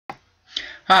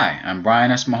Hi, I'm Brian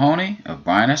S. Mahoney of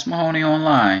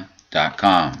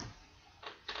mathematicians.com.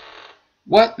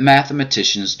 What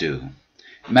mathematicians do.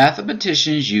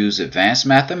 Mathematicians use advanced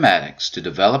mathematics to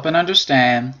develop and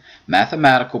understand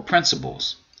mathematical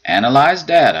principles, analyze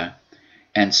data,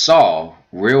 and solve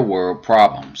real-world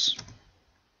problems.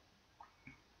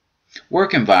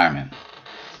 Work environment.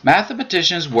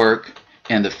 Mathematicians work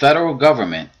in the federal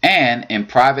government and in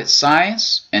private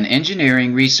science and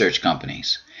engineering research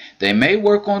companies. They may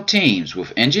work on teams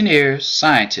with engineers,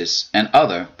 scientists, and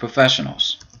other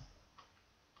professionals.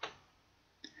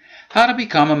 How to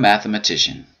become a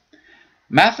mathematician.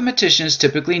 Mathematicians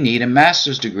typically need a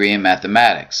master's degree in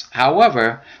mathematics.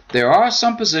 However, there are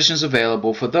some positions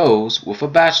available for those with a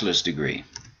bachelor's degree.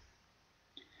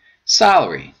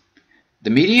 Salary. The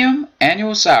median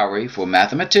annual salary for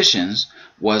mathematicians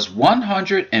was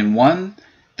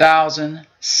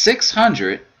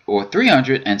 $101,600 or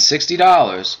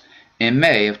 $360 in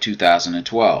May of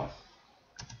 2012.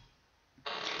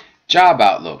 Job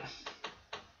outlook.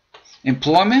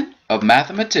 Employment of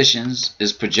mathematicians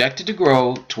is projected to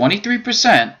grow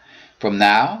 23% from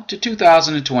now to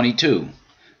 2022,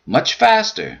 much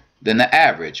faster than the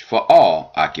average for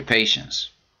all occupations.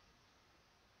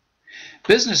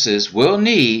 Businesses will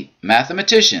need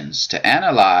mathematicians to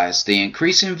analyze the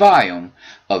increasing volume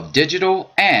of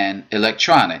digital and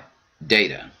electronic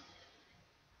data.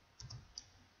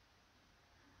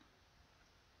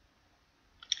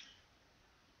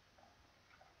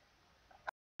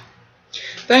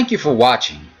 Thank you for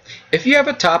watching. If you have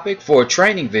a topic for a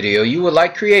training video you would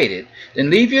like created, then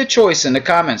leave your choice in the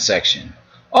comment section.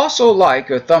 Also like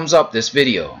or thumbs up this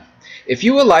video. If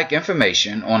you would like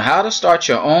information on how to start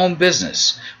your own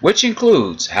business, which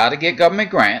includes how to get government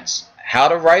grants, how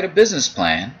to write a business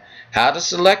plan, how to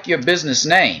select your business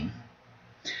name,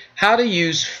 how to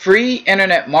use free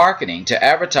internet marketing to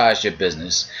advertise your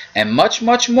business, and much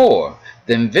more,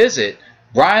 then visit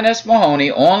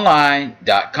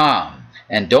mathematicians.com.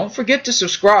 And don't forget to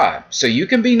subscribe so you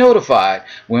can be notified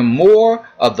when more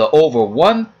of the over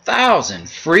 1,000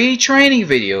 free training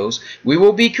videos we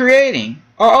will be creating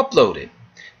are uploaded.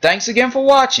 Thanks again for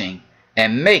watching,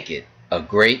 and make it a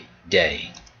great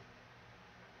day.